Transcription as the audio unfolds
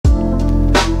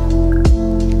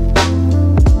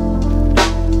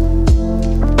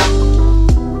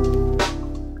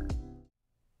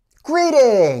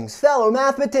Greetings, fellow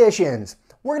mathematicians!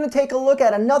 We're going to take a look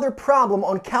at another problem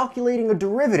on calculating a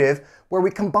derivative where we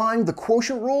combine the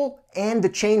quotient rule and the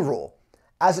chain rule.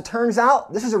 As it turns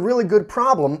out, this is a really good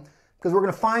problem because we're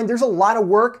going to find there's a lot of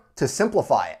work to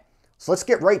simplify it. So let's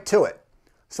get right to it.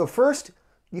 So first,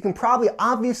 you can probably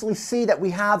obviously see that we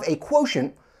have a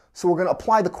quotient, so we're going to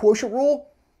apply the quotient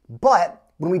rule, but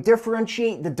when we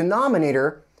differentiate the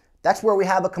denominator, that's where we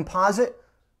have a composite,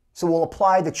 so we'll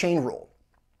apply the chain rule.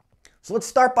 So let's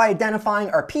start by identifying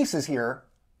our pieces here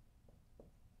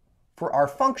for our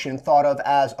function thought of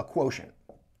as a quotient.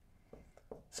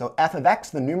 So f of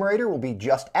x, the numerator, will be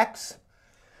just x,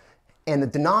 and the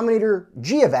denominator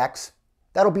g of x,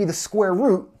 that'll be the square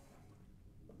root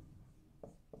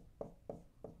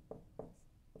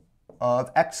of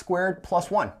x squared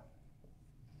plus 1.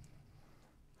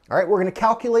 All right, we're going to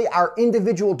calculate our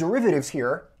individual derivatives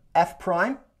here. F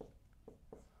prime,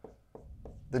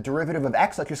 the derivative of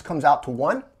x, that just comes out to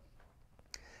 1.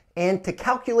 And to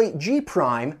calculate g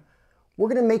prime, we're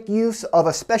going to make use of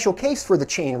a special case for the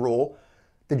chain rule,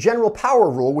 the general power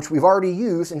rule, which we've already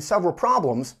used in several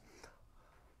problems.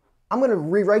 I'm going to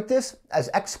rewrite this as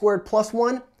x squared plus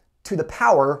 1 to the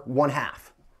power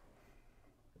 1/2.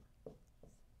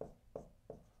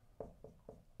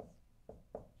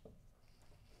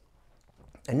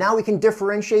 And now we can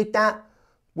differentiate that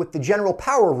with the general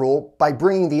power rule by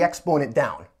bringing the exponent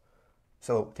down.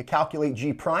 So to calculate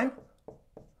g prime,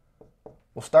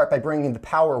 we'll start by bringing the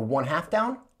power 1/2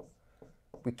 down.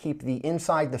 We keep the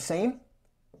inside the same.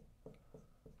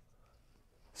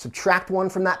 Subtract 1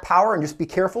 from that power and just be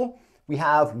careful. We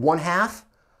have 1/2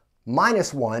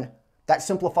 minus 1. That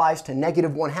simplifies to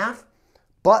negative 1/2.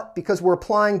 But because we're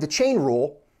applying the chain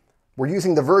rule, we're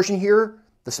using the version here,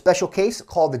 the special case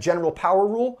called the general power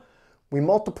rule. We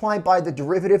multiply by the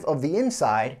derivative of the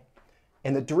inside,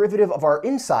 and the derivative of our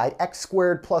inside, x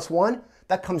squared plus 1,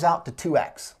 that comes out to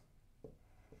 2x.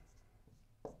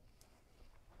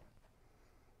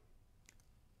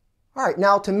 All right,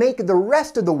 now to make the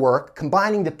rest of the work,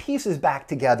 combining the pieces back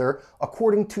together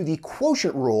according to the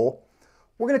quotient rule,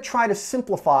 we're going to try to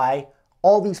simplify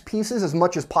all these pieces as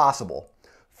much as possible.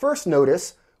 First,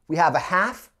 notice we have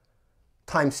 1/2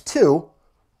 times 2.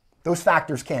 Those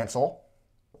factors cancel.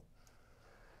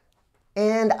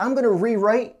 And I'm going to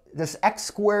rewrite this x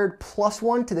squared plus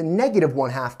 1 to the negative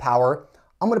 1/2 power.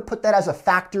 I'm going to put that as a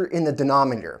factor in the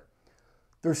denominator.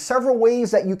 There's several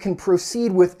ways that you can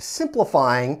proceed with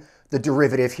simplifying the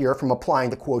derivative here from applying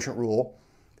the quotient rule.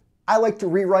 I like to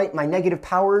rewrite my negative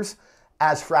powers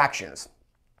as fractions.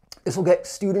 This will get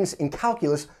students in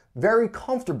calculus very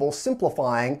comfortable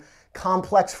simplifying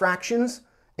complex fractions,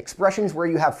 expressions where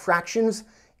you have fractions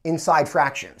inside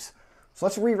fractions. So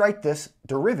let's rewrite this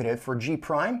derivative for g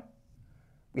prime.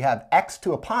 We have x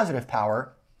to a positive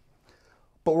power,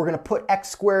 but we're going to put x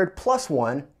squared plus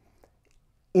 1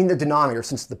 in the denominator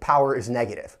since the power is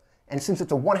negative. And since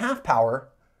it's a 1/2 power,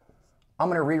 I'm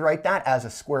going to rewrite that as a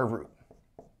square root.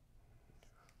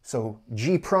 So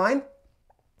g prime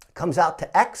comes out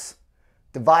to x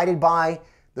divided by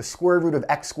the square root of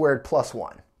x squared plus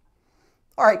 1.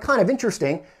 All right, kind of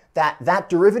interesting that that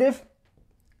derivative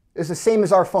is the same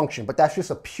as our function, but that's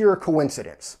just a pure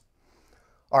coincidence.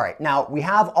 All right, now we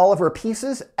have all of our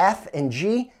pieces, f and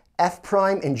g, f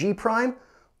prime and g prime.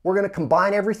 We're going to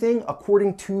combine everything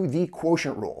according to the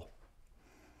quotient rule.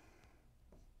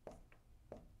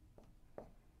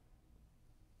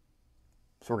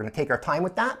 So we're going to take our time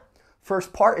with that.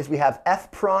 First part is we have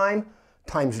f prime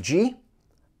times g,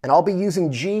 and I'll be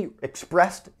using g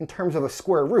expressed in terms of a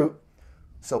square root.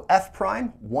 So f prime,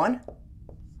 1,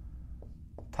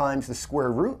 times the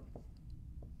square root.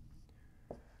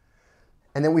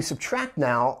 And then we subtract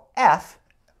now f,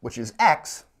 which is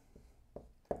x,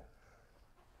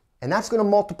 and that's going to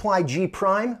multiply g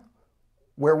prime,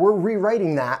 where we're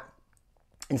rewriting that.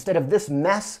 Instead of this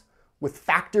mess with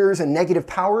factors and negative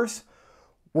powers,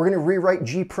 we're going to rewrite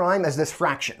g prime as this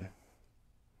fraction.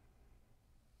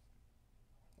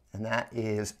 And that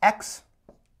is x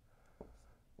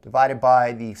divided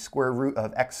by the square root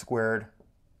of x squared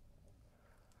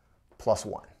plus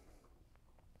 1.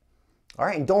 All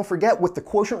right, and don't forget with the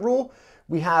quotient rule,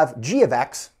 we have g of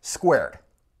x squared.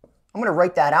 I'm going to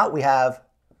write that out. We have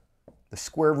the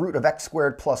square root of x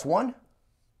squared plus 1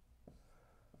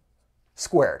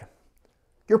 squared.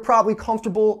 You're probably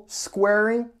comfortable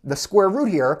squaring the square root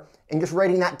here and just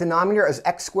writing that denominator as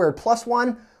x squared plus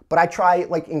 1, but I try,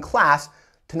 like in class,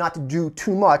 to not to do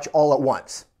too much all at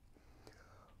once.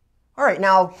 All right,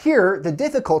 now here the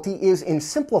difficulty is in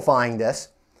simplifying this,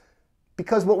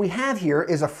 because what we have here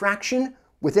is a fraction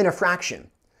within a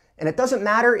fraction. And it doesn't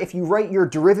matter if you write your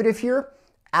derivative here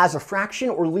as a fraction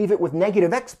or leave it with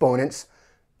negative exponents,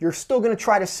 you're still going to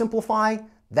try to simplify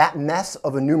that mess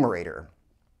of a numerator.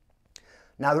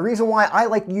 Now, the reason why I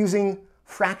like using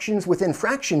fractions within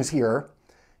fractions here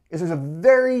is there's a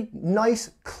very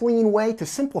nice, clean way to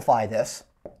simplify this.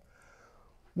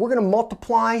 We're going to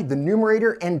multiply the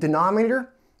numerator and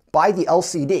denominator by the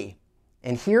LCD.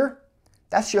 And here,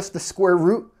 that's just the square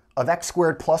root of x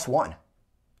squared plus 1.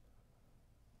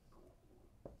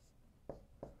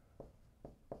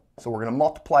 So we're going to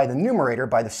multiply the numerator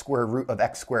by the square root of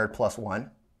x squared plus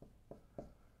 1.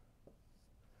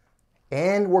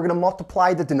 And we're going to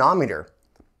multiply the denominator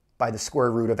by the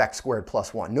square root of x squared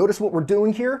plus 1. Notice what we're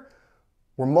doing here.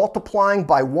 We're multiplying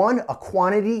by 1 a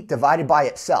quantity divided by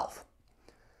itself.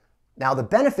 Now, the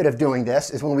benefit of doing this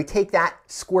is when we take that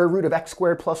square root of x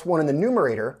squared plus 1 in the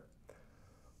numerator,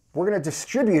 we're going to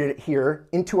distribute it here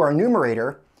into our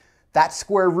numerator. That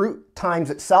square root times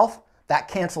itself, that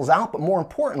cancels out. But more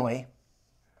importantly,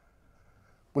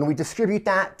 when we distribute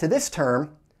that to this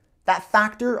term, that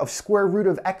factor of square root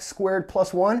of x squared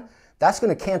plus 1, that's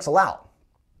going to cancel out.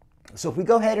 So if we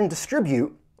go ahead and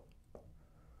distribute,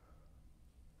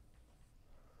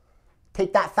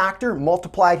 take that factor,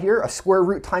 multiply it here, a square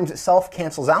root times itself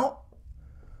cancels out.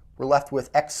 We're left with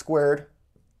x squared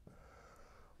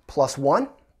plus 1.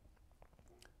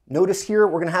 Notice here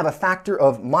we're going to have a factor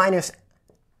of minus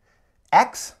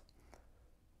x.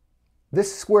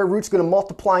 This square root's going to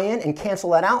multiply in and cancel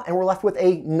that out, and we're left with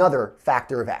another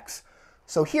factor of x.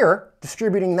 So here,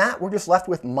 distributing that, we're just left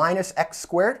with minus x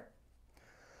squared.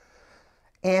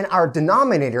 And our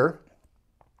denominator,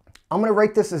 I'm going to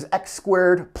write this as x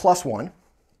squared plus 1.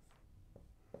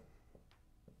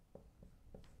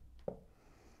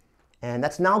 And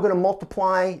that's now going to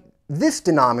multiply this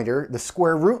denominator, the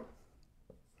square root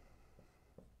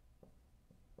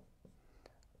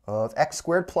of x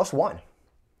squared plus 1.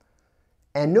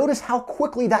 And notice how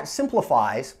quickly that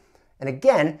simplifies. And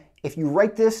again, if you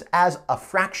write this as a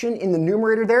fraction in the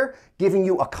numerator there, giving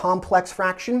you a complex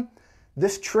fraction,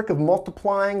 this trick of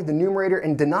multiplying the numerator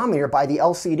and denominator by the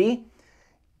LCD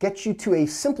gets you to a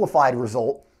simplified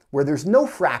result where there's no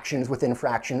fractions within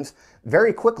fractions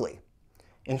very quickly.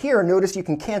 And here, notice you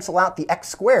can cancel out the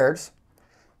x squareds,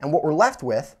 and what we're left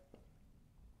with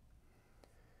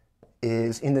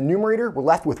is in the numerator, we're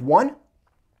left with 1,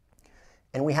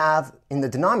 and we have in the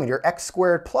denominator x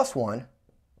squared plus 1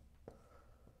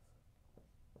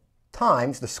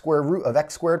 times the square root of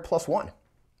x squared plus 1.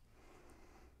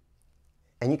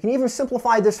 And you can even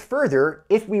simplify this further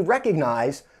if we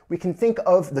recognize we can think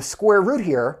of the square root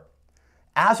here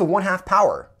as a 1/2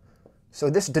 power. So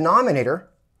this denominator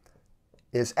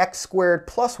is x squared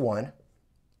plus 1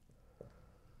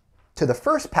 to the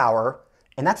first power,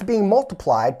 and that's being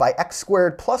multiplied by x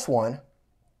squared plus 1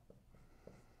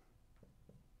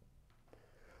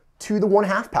 to the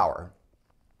 1/2 power.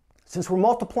 Since we're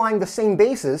multiplying the same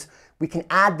bases, we can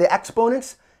add the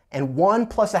exponents, and 1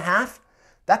 plus 1/2,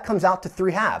 that comes out to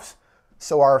 3/2.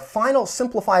 So our final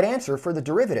simplified answer for the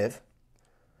derivative,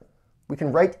 we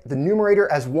can write the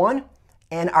numerator as 1,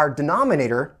 and our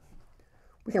denominator,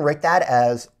 we can write that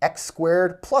as x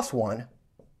squared plus 1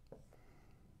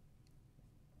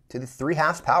 to the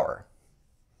 3/2 power.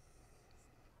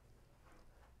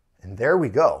 And there we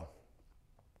go.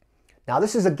 Now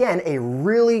this is again a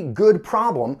really good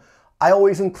problem. I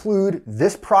always include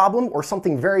this problem or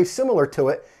something very similar to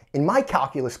it in my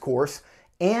calculus course,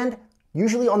 and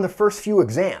usually on the first few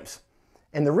exams.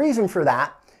 And the reason for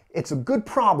that, it's a good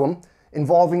problem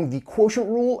involving the quotient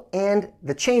rule and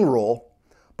the chain rule.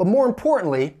 But more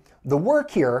importantly, the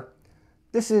work here,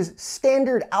 this is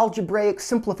standard algebraic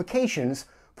simplifications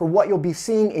for what you'll be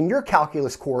seeing in your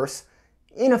calculus course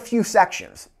in a few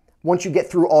sections once you get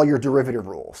through all your derivative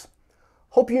rules.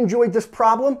 Hope you enjoyed this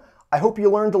problem. I hope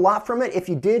you learned a lot from it. If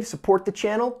you did, support the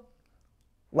channel,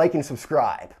 like and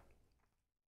subscribe.